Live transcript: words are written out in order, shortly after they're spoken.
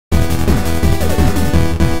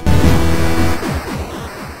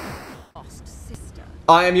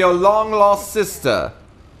I am your long-lost sister.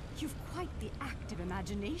 You've quite the active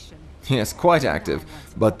imagination. Yes, quite active,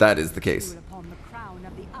 but that is the case.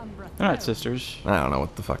 They're not sisters. I don't know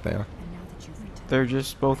what the fuck they are. They're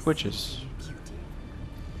just both witches.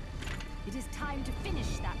 It is time to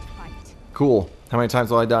finish that fight. Cool. How many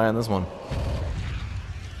times will I die on this one?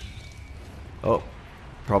 Oh,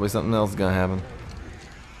 probably something else is gonna happen.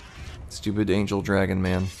 Stupid angel dragon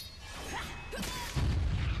man.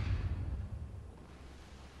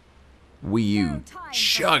 Wii U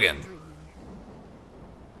chugging.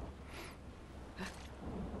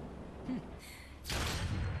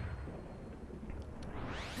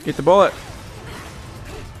 Get the bullet.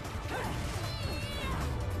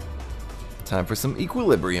 Time for some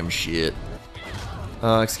equilibrium shit.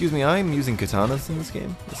 Excuse me, I'm using katanas in this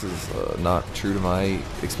game. This is not true to my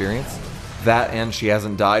experience. That and she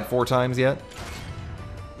hasn't died 4 times yet.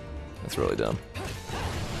 That's really dumb.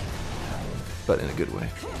 But in a good way.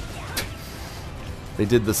 They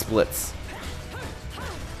did the splits.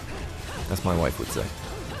 That's my wife would say.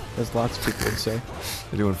 As lots of people would say.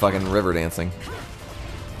 They're doing fucking river dancing.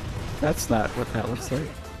 That's not what that looks like.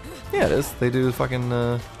 Yeah, it is. They do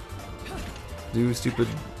fucking, do stupid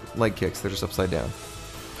leg kicks. They're just upside down.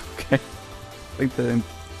 Okay. I think the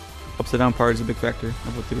upside down part is a big factor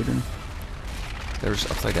of what they were doing. They're just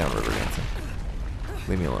upside down river dancing.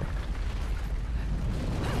 Leave me alone.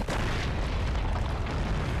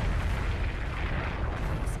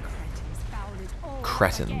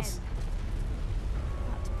 Cretins.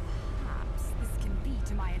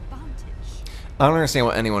 I don't understand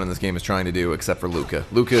what anyone in this game is trying to do except for Luca.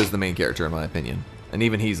 Luca is the main character in my opinion. And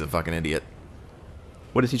even he's a fucking idiot.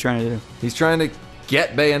 What is he trying to do? He's trying to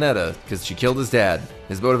get Bayonetta because she killed his dad.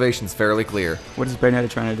 His motivation's fairly clear. What is Bayonetta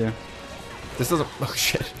trying to do? This doesn't... Oh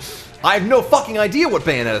shit. I have no fucking idea what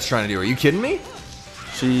Bayonetta's trying to do. Are you kidding me?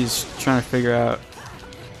 She's trying to figure out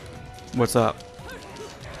what's up.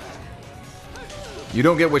 You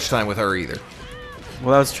don't get witch time with her either.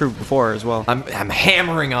 Well, that was true before as well. I'm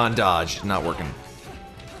hammering on dodge. Not working.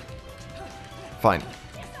 Fine.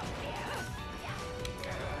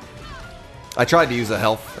 I tried to use a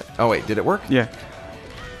health... Oh wait, did it work? Yeah.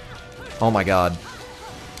 Oh my god.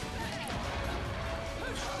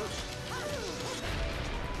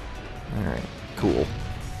 Alright, cool.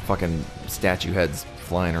 Fucking statue heads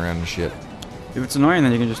flying around and shit. If it's annoying,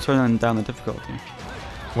 then you can just turn down the difficulty.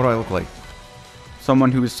 What do I look like?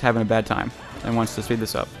 Someone who's having a bad time and wants to speed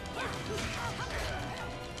this up.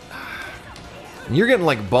 You're getting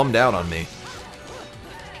like bummed out on me.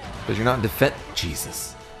 Because you're not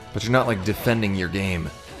Jesus. But you're not like defending your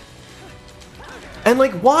game. And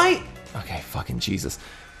like why? Okay, fucking Jesus.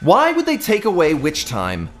 Why would they take away witch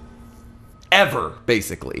time? Ever,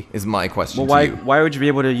 basically, is my question Well, to you. why would you be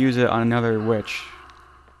able to use it on another witch?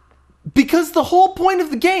 Because the whole point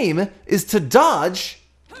of the game is to dodge.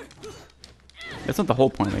 That's not the whole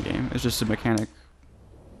point of the game. It's just a mechanic.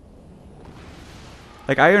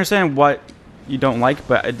 Like, I understand what you don't like,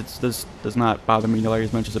 but this does not bother me nearly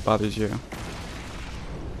as much as it bothers you.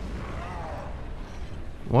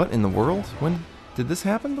 What in the world? When did this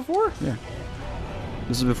happen before? Yeah.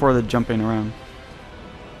 This is before the jumping around.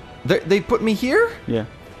 They put me here? Yeah.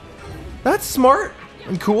 That's smart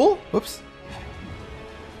and cool. Whoops.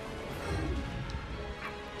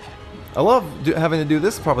 I love having to do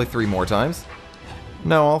this probably 3 more times.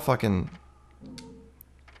 No, I'll fucking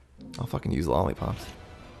use lollipops.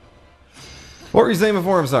 What were you saying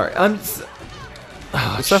before? I'm sorry.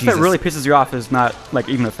 The stuff that really pisses you off is not like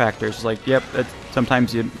even a factor. It's just like, yep,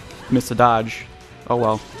 sometimes you miss a dodge. Oh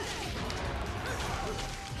well.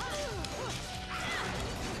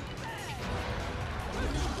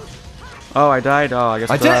 Oh, I died. Oh, I guess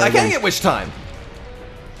I did. I can't get witch time.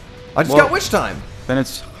 I just got witch time. Then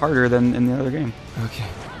it's harder than in the other game. Okay.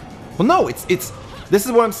 Well, no, it's. This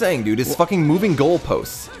is what I'm saying, dude. It's fucking moving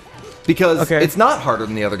goalposts. Because it's not harder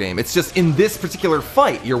than the other game. It's just in this particular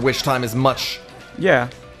fight, your wish time is much. Yeah.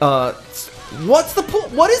 What's the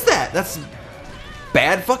point? What is that? That's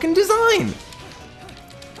bad fucking design.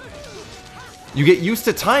 You get used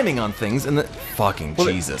to timing on things, and fucking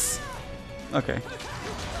Jesus. Okay.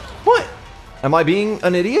 What? Am I being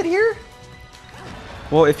an idiot here?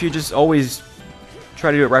 Well, if you just always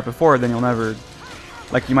try to do it right before, then you'll never.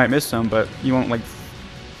 Like, you might miss some, but you won't like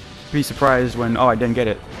be surprised when I didn't get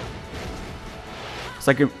it. It's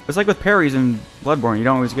like with parries in Bloodborne. You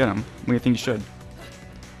don't always get them when you think you should.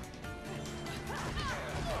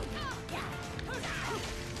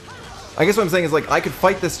 I guess what I'm saying is, like, I could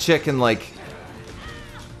fight this chick and, like...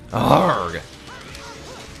 Arrgh.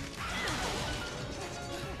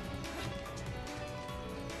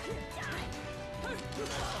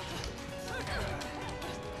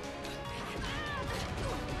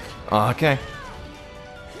 Okay.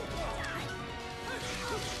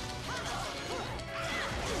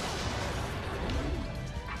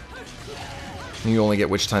 You only get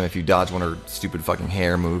witch time if you dodge one of her stupid fucking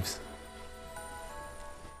hair moves.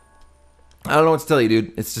 I don't know what to tell you,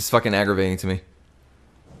 dude. It's just fucking aggravating to me.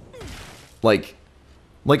 Like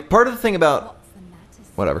part of the thing about...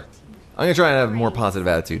 Whatever. I'm gonna try and have a more positive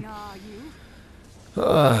attitude.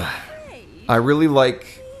 I really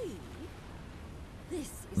like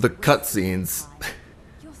the cutscenes.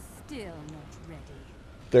 You're still not ready.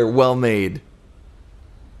 They're well made.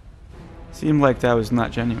 Seemed like that was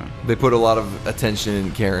not genuine. They put a lot of attention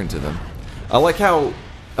and care into them. I like how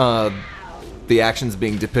the actions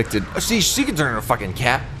being depicted... See, she can turn into a fucking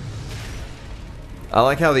cat. I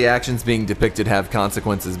like how the actions being depicted have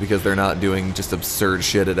consequences because they're not doing just absurd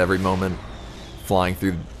shit at every moment. Flying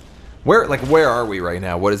through... Where are we right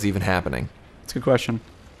now? What is even happening? That's a good question.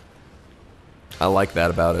 I like that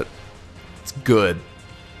about it. It's good.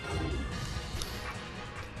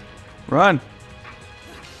 Run.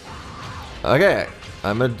 Okay, I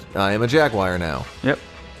am a jaguar now. Yep.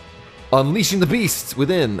 Unleashing the beast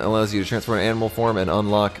within allows you to transform an animal form and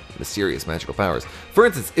unlock mysterious magical powers. For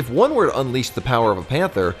instance, if one were to unleash the power of a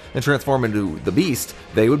panther and transform into the beast,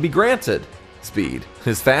 they would be granted speed,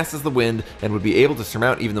 as fast as the wind, and would be able to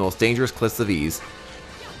surmount even the most dangerous cliffs of ease.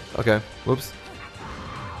 Okay, whoops.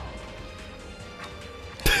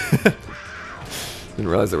 Didn't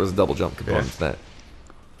realize there was a double jump component to that.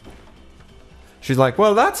 She's like,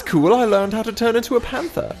 well, that's cool. I learned how to turn into a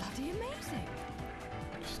panther.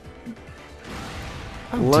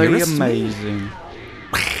 Bloody amazing.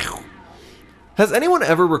 Bloody amazing. Has anyone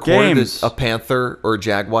ever recorded Games. a panther or a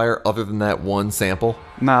jaguar other than that one sample?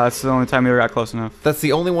 Nah, that's the only time we ever got close enough. That's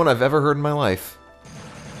the only one I've ever heard in my life.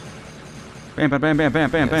 Bam, bam, bam, bam, bam,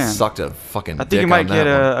 bam, Yeah, bam. sucked a fucking I think dick you might on that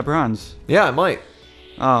get one. a bronze. Yeah, I might.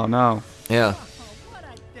 Oh, no. Yeah.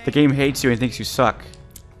 The game hates you and thinks you suck.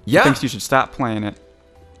 Yeah. Thinks you should stop playing it.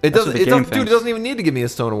 It That's what doesn't. the It game doesn't. Dude, it thinks. doesn't even need to give me a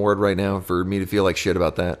stone award right now for me to feel like shit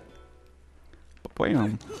about that.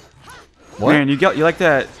 Bam. What? Man, you like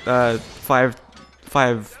that five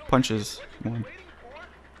punches one.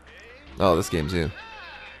 Oh, this game too.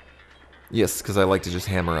 Yes, because I like to just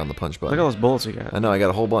hammer on the punch Look button. at all those bullets you got. I know. I got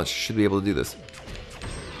a whole bunch. Should be able to do this.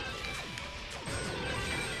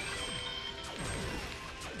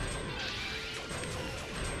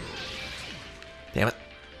 Damn it.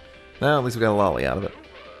 Well, at least we got a lolly out of it.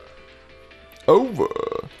 Over.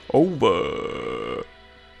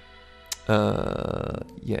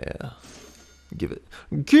 Yeah. Give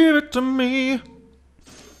it to me.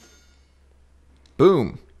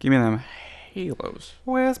 Boom. Give me them halos.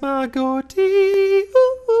 Where's my goatee?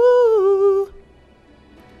 Ooh.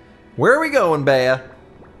 Where are we going, Bea?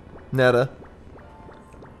 Netta.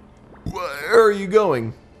 Where are you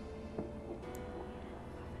going?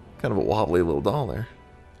 Kind of a wobbly little doll there.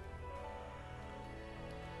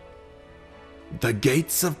 The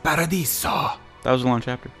gates of Paradiso. That was a long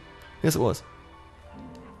chapter. Yes, it was.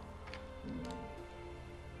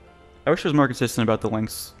 I wish it was more consistent about the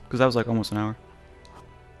lengths, because that was like almost an hour.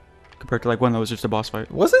 Compared to like one that was just a boss fight.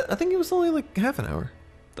 Was it? I think it was only like half an hour.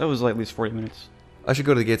 That was like at least 40 minutes. I should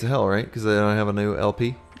go to the Gates of Hell, right? Because I don't have a new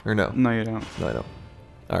LP? Or no? No, you don't. No, I don't.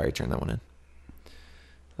 Alright, turn that one in.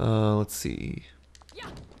 Let's see.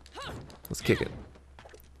 Let's kick it.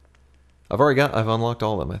 I've unlocked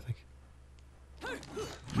all of them, I think.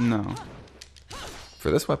 No. For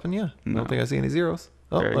this weapon, yeah. I No. don't think I see any zeros.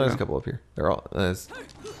 Oh, There you there's go. a couple up here. They're all...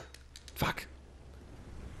 Fuck.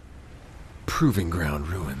 Proving Ground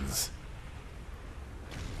Ruins.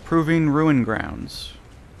 Proving ruin grounds.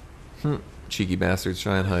 Cheeky bastards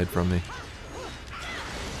try and hide from me.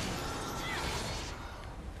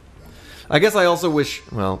 I guess I also wish...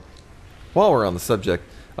 Well, while we're on the subject,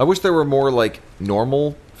 I wish there were more, like,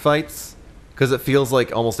 normal fights. Because it feels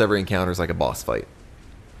like almost every encounter is like a boss fight.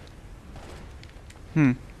 You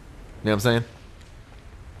know what I'm saying?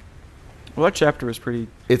 Well, that chapter was pretty...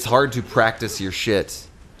 It's hard to practice your shit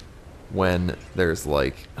when there's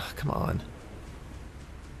like... Oh, come on.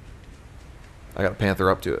 I gotta panther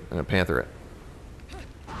up to it. I'm gonna panther it.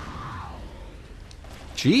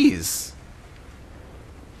 Jeez.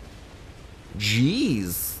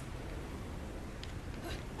 Jeez.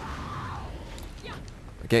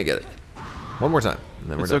 I can't get it. One more time. And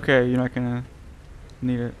then It's we're done. okay, you're not gonna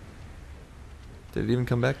need it. Did it even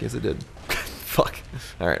come back? Yes, it did. Fuck.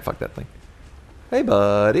 Alright, fuck that thing. Hey,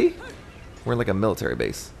 buddy. We're in like a military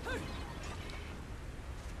base.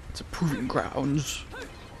 It's a proving grounds.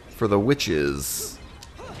 For the witches.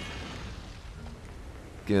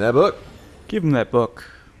 Give me that book. Give him that book.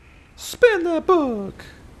 Spin that book.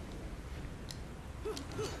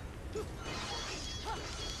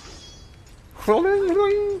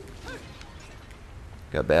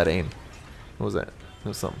 Got bad aim. What was that? That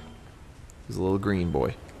was something. It was a little green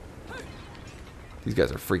boy. These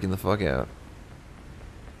guys are freaking the fuck out.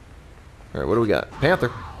 Alright, what do we got?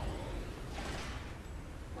 Panther.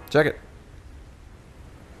 Check it.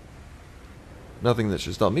 Nothing that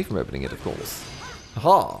should stop me from opening it, of course.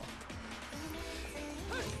 Haha!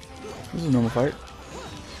 This is a normal fight.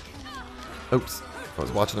 Oops. I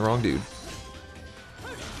was watching the wrong dude.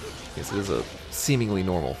 Yes, it is a seemingly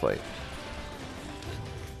normal fight.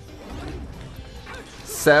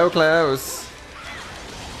 So close!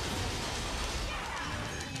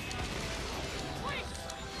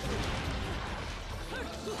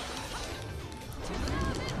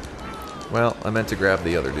 Well, I meant to grab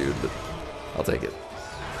the other dude, but I'll take it.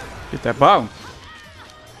 Get that bow.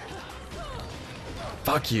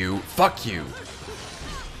 Fuck you. Fuck you.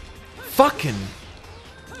 Fucking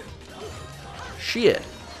shit.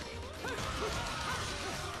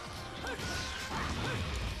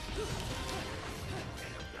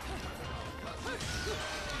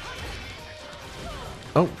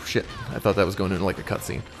 Oh, shit. I thought that was going into like a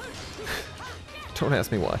cutscene. Don't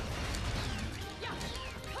ask me why.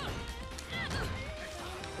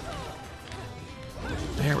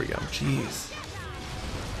 There we go. Jeez.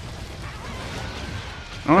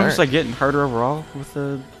 I don't know if it's Alright. like getting harder overall with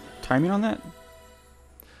the timing on that.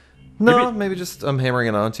 No, maybe just I'm hammering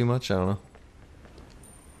it on too much. I don't know.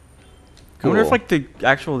 I wonder if Cool. like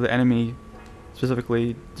the enemy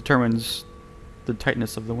specifically determines the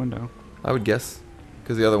tightness of the window. I would guess.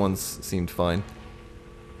 Because the other ones seemed fine.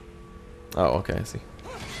 Oh, okay, I see.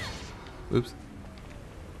 Oops.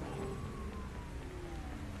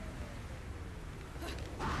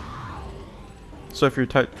 So if you're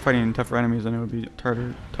fighting tougher enemies, then it would be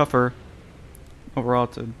tougher overall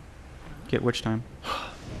to get witch time.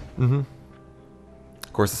 Mm-hmm.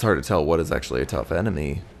 Of course, it's hard to tell what is actually a tough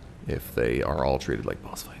enemy if they are all treated like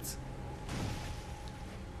boss fights.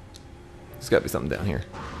 There's gotta be something down here.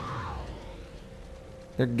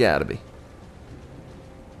 There gotta be.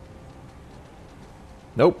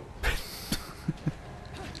 Nope.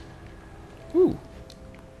 Ooh.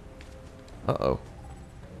 Uh-oh.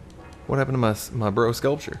 What happened to my bro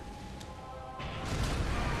sculpture?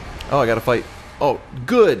 Oh, I gotta fight. Oh,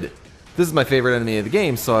 good! This is my favorite enemy of the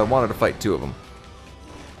game, so I wanted to fight two of them.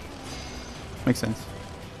 Makes sense.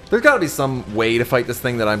 There's gotta be some way to fight this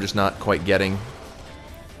thing that I'm just not quite getting.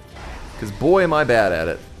 Because boy am I bad at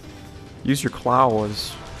it. Use your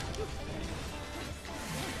claws.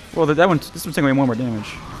 Well, this one's taking away one more damage.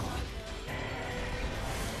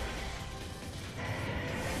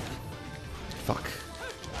 Fuck.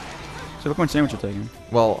 So look how much damage you're taking.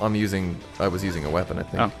 Well, I was using a weapon, I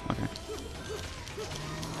think. Oh, okay.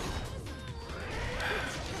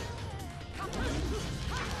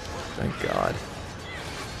 Thank God.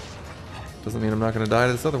 Doesn't mean I'm not gonna die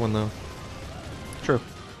to this other one, though. True.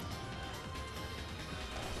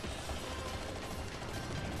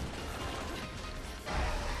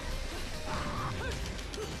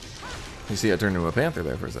 You see, I turned into a panther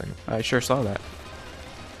there for a second. I sure saw that.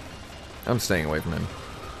 I'm staying away from him.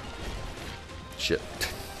 Shit.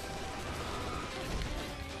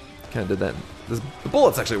 Kinda did that. The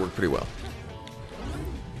bullets actually work pretty well.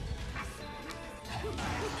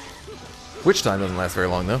 Witch time doesn't last very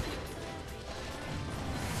long, though.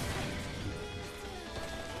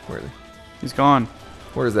 Where is he? He's gone.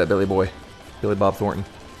 Where is that Billy boy? Billy Bob Thornton.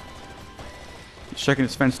 He's checking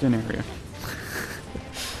his fenced-in area.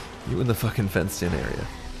 You in the fucking fenced-in area.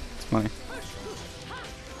 It's funny.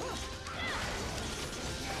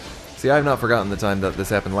 See, I have not forgotten the time that this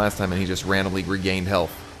happened last time and he just randomly regained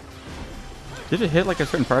health. Did it hit like a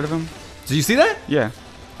certain part of him? Did you see that? Yeah.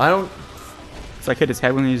 I don't... It's like hit his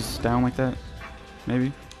head when he's down like that.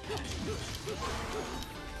 Maybe.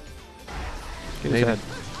 Get Maybe. his head.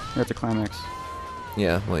 You're at the climax.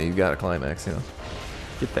 Yeah, well, you got a climax, you know.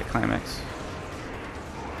 Get that climax.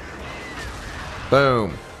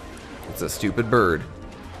 Boom. It's a stupid bird.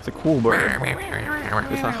 It's a cool bird. With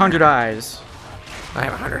 100 eyes. I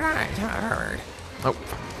have 100 eyes, I heard. Oh.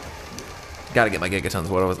 Gotta get my gigatons.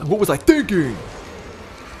 What was I thinking?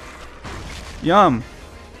 Yum.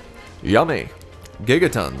 Yummy.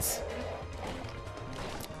 Gigatons.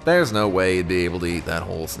 There's no way you'd be able to eat that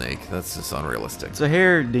whole snake. That's just unrealistic. It's a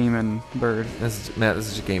hair demon bird. Matt,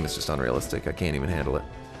 this game is just unrealistic. I can't even handle it.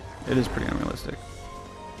 It is pretty unrealistic.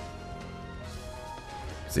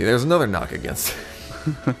 See, there's another knock against.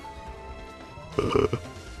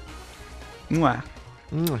 Mwah.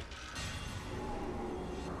 Mwah.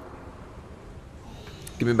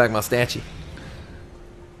 Give me back my statue.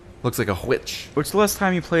 Looks like a witch. What's the last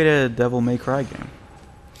time you played a Devil May Cry game?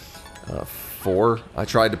 4. I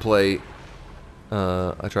tried to play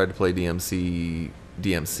DMC,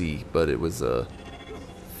 but it was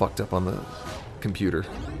fucked up on the computer.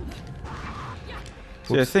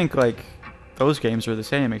 See, I think like those games are the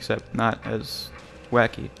same, except not as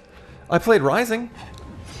wacky. I played Rising.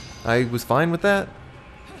 I was fine with that.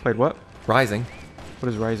 Played what? Rising. What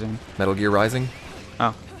is Rising? Metal Gear Rising.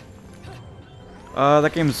 Oh.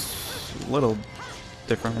 That game's a little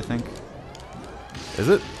different, I think. Is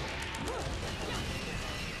it?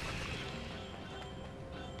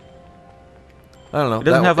 I don't know. It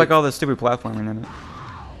doesn't have like all the stupid platforming in it.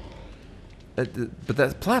 But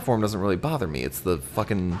that platform doesn't really bother me. It's the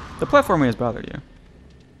fucking... The platforming has bothered you.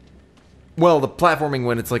 Well, the platforming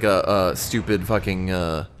when it's like a stupid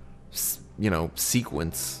fucking,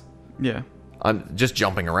 sequence. Yeah. I'm just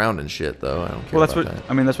jumping around and shit, though. I don't care Well, that's about what...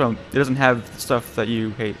 that. I mean, that's what... It doesn't have the stuff that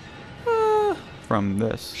you hate from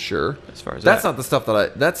this. Sure. As far as that's that. not the stuff that I...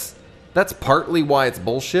 That's partly why it's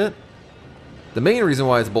bullshit. The main reason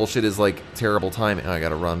why it's bullshit is, like, terrible timing. Oh, I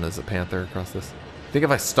gotta run as a panther across this. Think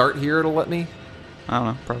if I start here, it'll let me? I don't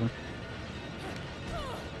know, probably.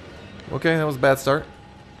 Okay, that was a bad start.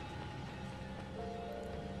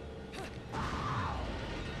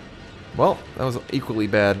 Well, that was equally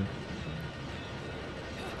bad.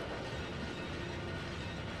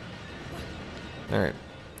 Alright.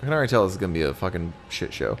 I can already tell this is gonna be a fucking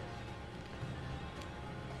shit show.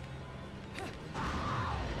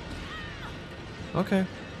 Okay.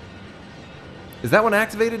 Is that one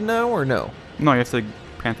activated now or no? No, you have to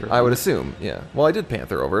panther. I would assume, yeah. Well, I did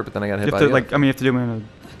panther over it, but then I got hit You by have to, the like, I mean, you have to do it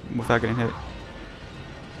without getting hit.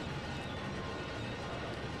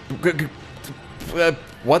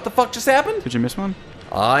 What the fuck just happened? Did you miss one?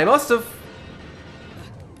 I must have.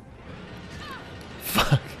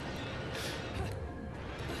 Fuck.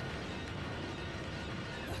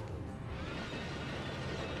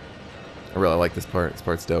 I really like this part. This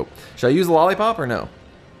part's dope. Should I use a lollipop or no?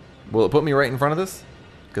 Will it put me right in front of this?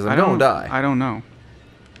 Because I'm going to die. I don't know.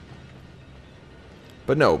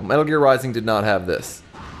 But no, Metal Gear Rising did not have this.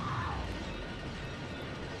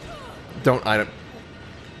 I don't...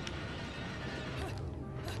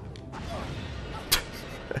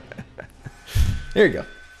 Here you go.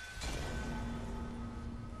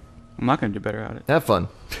 I'm not gonna do better at it. Have fun.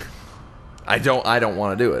 I don't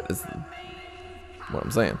want to do it. Is what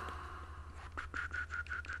I'm saying.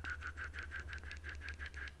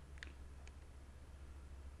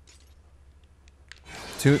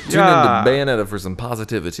 Tune into Bayonetta for some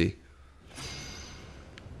positivity.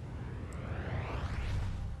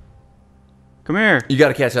 Come here. You got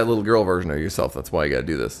to catch that little girl version of yourself. That's why you got to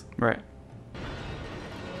do this. Right.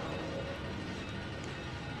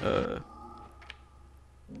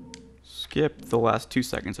 Skip the last 2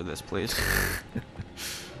 seconds of this, please.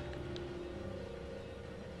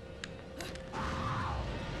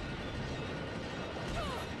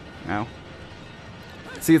 Now.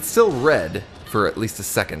 See, it's still red for at least a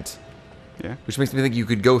second. Yeah. Which makes me think you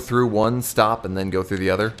could go through one, stop, and then go through the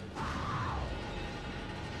other.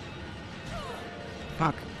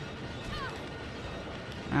 Fuck.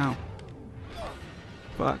 Ow.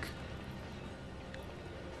 Fuck.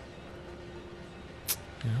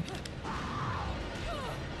 Yeah.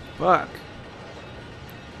 Fuck.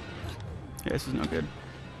 Yeah, this is no good.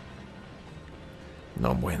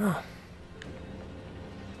 No bueno.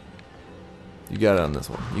 You got it on this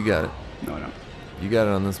one. You got it. No, I don't. You got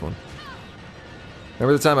it on this one.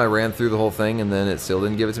 Remember the time I ran through the whole thing and then it still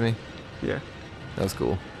didn't give it to me? Yeah. That was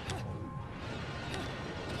cool.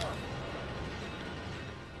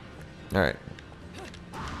 Alright.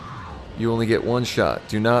 You only get one shot.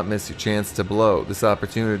 Do not miss your chance to blow. This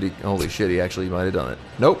opportunity... Holy shit, he actually might have done it.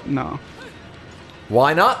 Nope. No.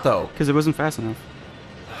 Why not, though? Because it wasn't fast enough.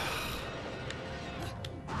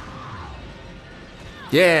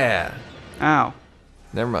 Yeah! Ow.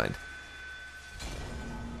 Never mind.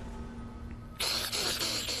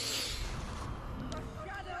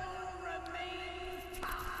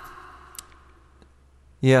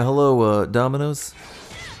 Yeah, hello, Domino's.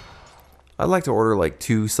 I'd like to order like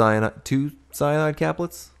two cyanide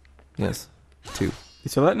caplets. Yes, 2. You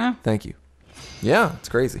saw that now? Thank you. Yeah, it's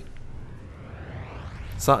crazy.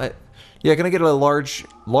 Yeah, can I get a large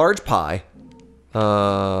pie? I'm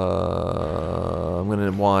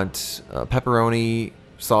gonna want pepperoni,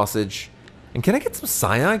 sausage, and can I get some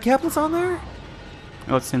cyanide caplets on there?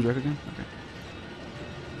 Oh, it's the same joke again? Okay.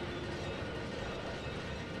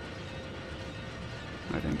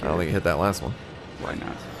 I didn't I get don't think I hit that last one. Why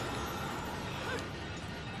not?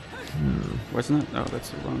 Wasn't it? Oh, that's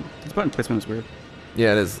the wrong. This button placement is weird.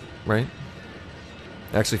 Yeah, it is, right?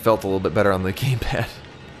 It actually felt a little bit better on the gamepad.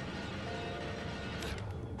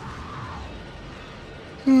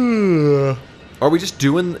 Are we just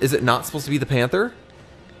doing... Is it not supposed to be the panther?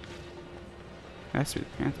 It has to be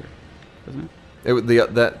the panther, doesn't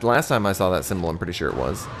it? That last time I saw that symbol, I'm pretty sure it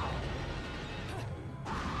was.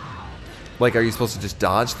 Like, are you supposed to just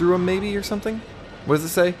dodge through them, maybe, or something? What does it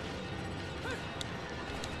say?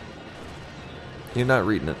 You're not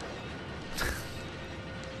reading it.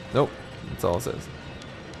 Nope. That's all it says.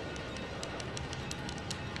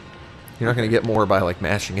 You're not going to get more by, like,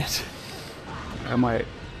 mashing it. I might.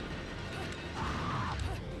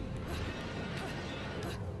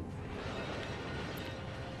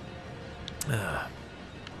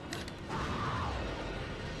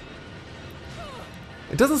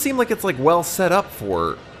 It doesn't seem like it's, like, well set up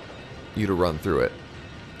for you to run through it,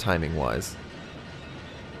 timing-wise.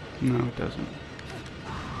 No, it doesn't.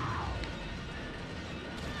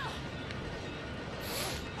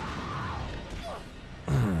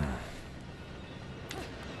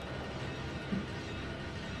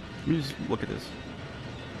 Let me just look at this.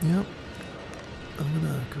 Yep. I'm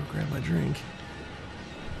gonna go grab my drink.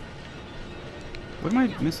 What am I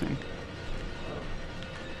missing?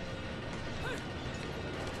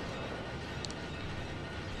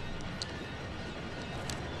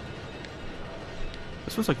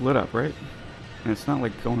 This was like lit up, right? And it's not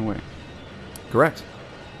like going away. Correct.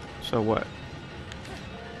 So what?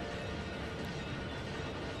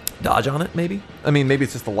 Dodge on it, maybe? I mean, maybe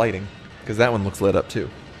it's just the lighting, because that one looks lit up too.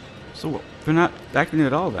 So they're not activating it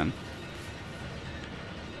at all then?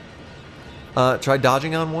 Try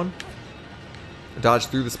dodging on one. Dodge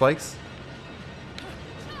through the spikes.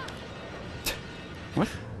 What?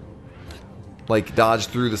 Like, dodge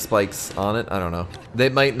through the spikes on it. I don't know. They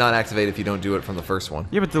might not activate if you don't do it from the first one.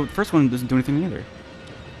 Yeah, but the first one doesn't do anything either.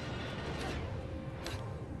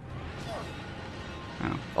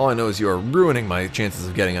 Oh. All I know is you are ruining my chances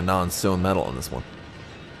of getting a non-stone medal on this one.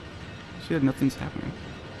 See, nothing's happening.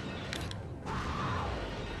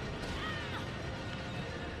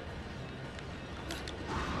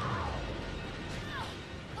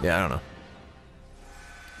 Yeah, I don't know.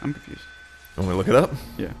 I'm confused. Want me to look it up?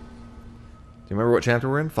 Yeah. Do you remember what chapter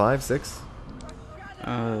we're in? 5, 6?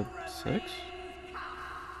 6?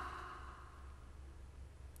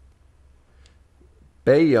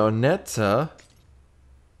 Bayonetta.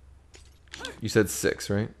 You said 6,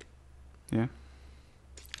 right? Yeah.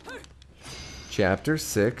 Chapter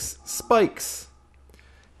 6, Spikes.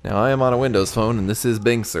 Now, I am on a Windows phone, and this is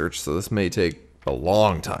Bing search, so this may take a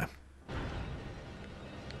long time.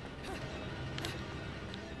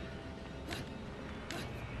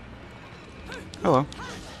 Hello.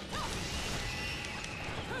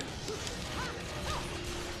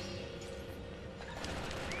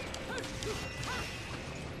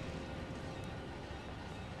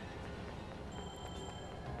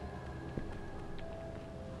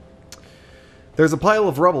 There's a pile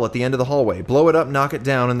of rubble at the end of the hallway. Blow it up, knock it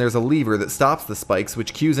down, and there's a lever that stops the spikes,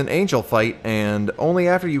 which cues an angel fight, and only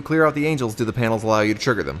after you clear out the angels do the panels allow you to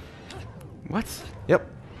trigger them. What? Yep.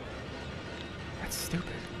 That's stupid.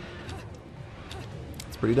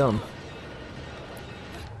 It's pretty dumb.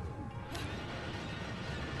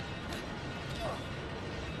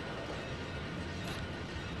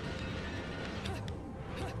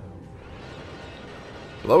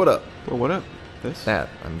 Blow it up. Well, what up? This? That,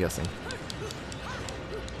 I'm guessing.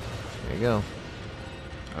 There you go.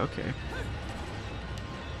 Okay.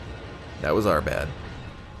 That was our bad.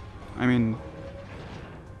 I mean,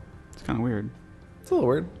 it's kind of weird. It's a little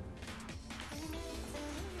weird.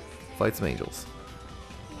 Fight some angels.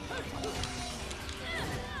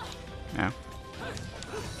 Yeah.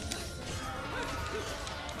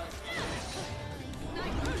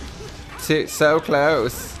 So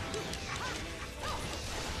close.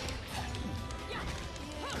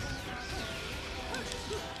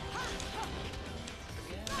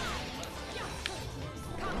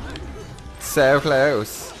 So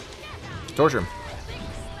close. Torture him.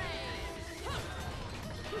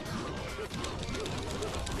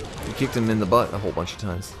 You kicked him in the butt a whole bunch of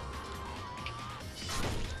times.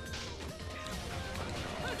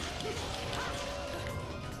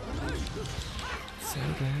 So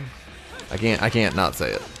good. I can't not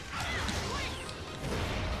say it.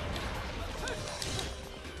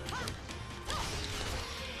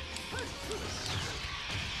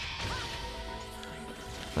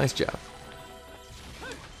 Nice job.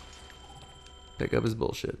 Pick up his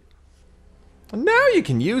bullshit. And now you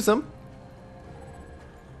can use them.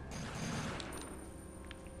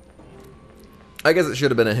 I guess it should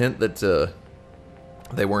have been a hint that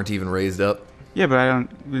they weren't even raised up. Yeah, but I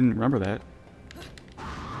didn't remember that.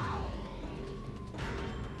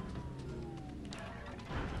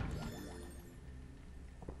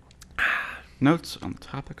 Notes on the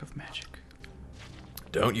topic of magic.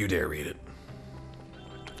 Don't you dare read it.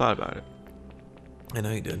 Thought about it. I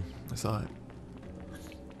know you did. I saw it.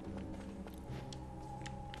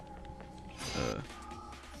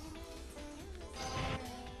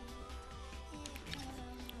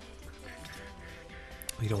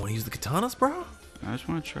 You don't want to use the katanas, bro? I just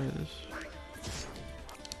want to try this.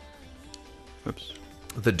 Oops.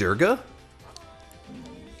 The Durga?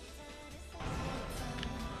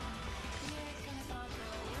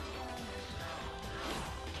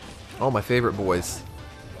 Oh, my favorite boys.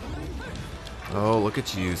 Oh, look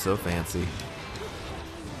at you, so fancy.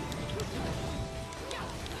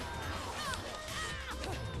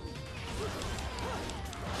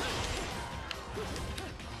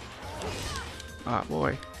 Ah,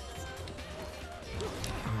 boy.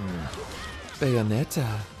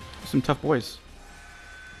 Bayonetta. Some tough boys.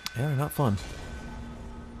 Yeah, they're not fun.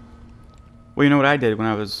 Well, you know what I did when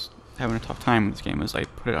I was having a tough time with this game is I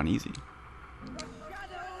put it on easy.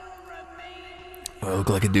 I look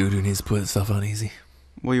like a dude who needs to put himself on easy.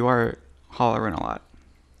 Well, you are hollering a lot.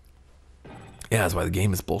 Yeah, that's why the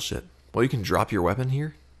game is bullshit. Well, you can drop your weapon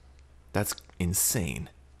here? That's insane.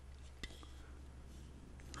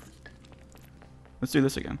 Let's do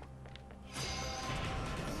this again.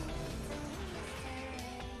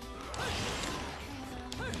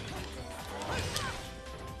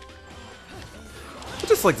 I'd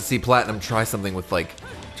just like to see Platinum try something with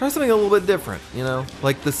try something a little bit different, you know?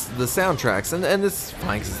 Like the soundtracks, and this is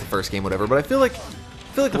fine because it's the first game, whatever. But I feel like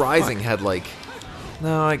Rising had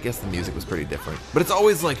no, I guess the music was pretty different. But it's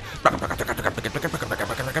always like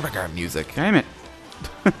music. Damn it.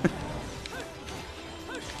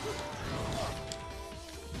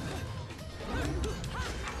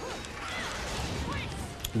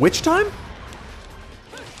 Which time?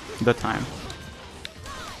 The time.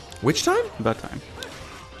 Which time? The time.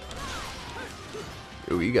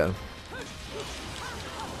 Oh, you got him.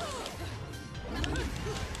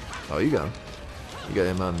 Oh, you got him. You got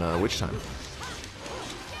him on which time?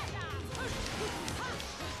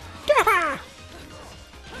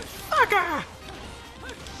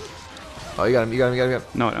 Oh, you got him. You got him. You got him. You got him.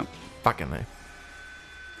 No, I don't. Fucking A.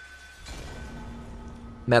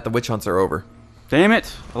 Matt, the witch hunts are over. Damn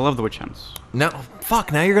it. I love the witch hunts. Now,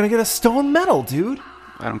 fuck, now you're gonna get a stone medal, dude.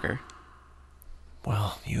 I don't care.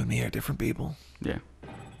 Well, you and me are different people. Yeah.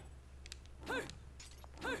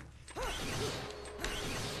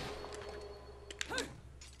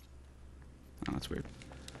 Oh, that's weird.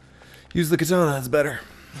 Use the katana, it's better.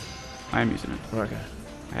 I am using it. Okay.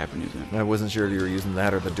 I have been using it. I wasn't sure if you were using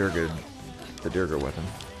that or the Durga weapon.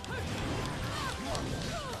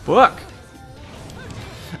 Fuck!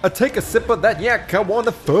 I take a sip of that yak, I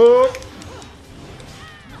wanna fuck!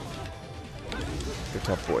 They're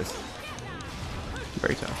tough boys.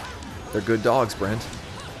 Very tough. They're good dogs, Brent.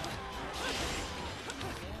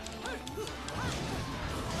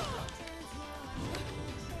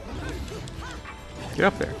 Get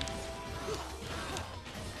up there.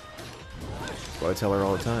 That's what I tell her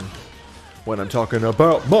all the time. When I'm talking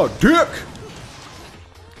about my dick!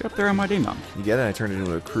 Get up there on my ding-dong. You get it? I turned it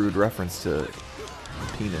into a crude reference to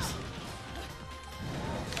penis.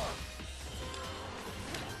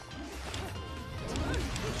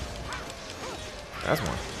 That's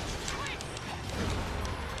one.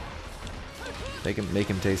 Make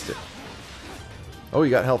him taste it. Oh, you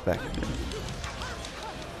got health back.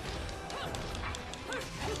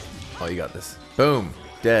 Oh, you got this. Boom.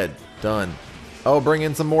 Dead. Done. Oh, bring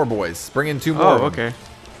in some more boys. Bring in 2 more. Oh, okay.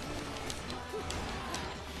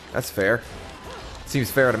 That's fair. Seems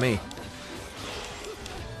fair to me.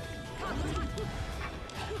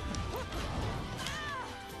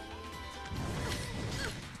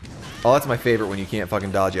 Oh, that's my favorite when you can't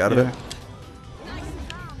fucking dodge out of it.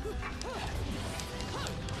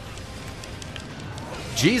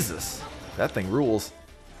 Jesus. That thing rules.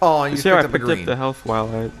 Oh, and you See how I picked up a picked up green. the health while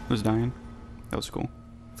I was dying? That was cool.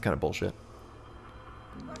 It's kind of bullshit.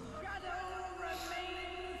 You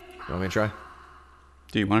want me to try?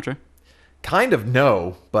 Do you want to try? Kind of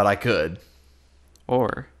no, but I could.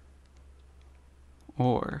 Or.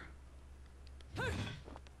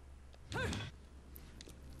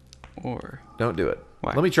 Don't do it.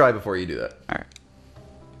 Why? Let me try before you do that. Alright.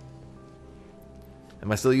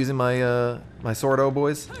 Am I still using my my sword, oh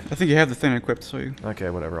boys? I think you have the thing equipped, so you. Okay,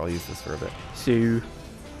 whatever. I'll use this for a bit. So.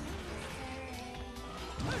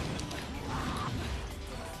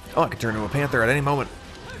 Oh, I could turn into a panther at any moment.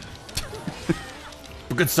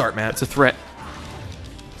 Good start, Matt. It's a threat.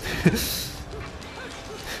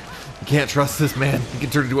 You can't trust this man. He can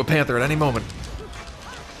turn into a panther at any moment.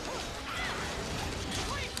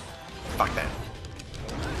 Fuck that.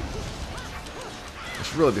 I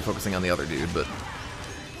should really be focusing on the other dude, but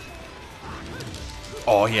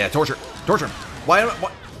Oh yeah, torture. Torture. Why?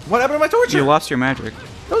 What happened to my torture? You lost your magic.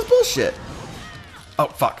 That was bullshit. Oh,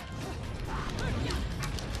 fuck.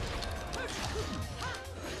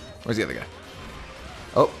 Where's the other guy?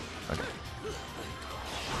 Oh, okay.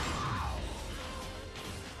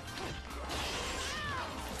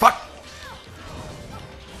 Fuck!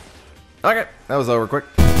 Okay, that was over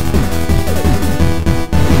quick.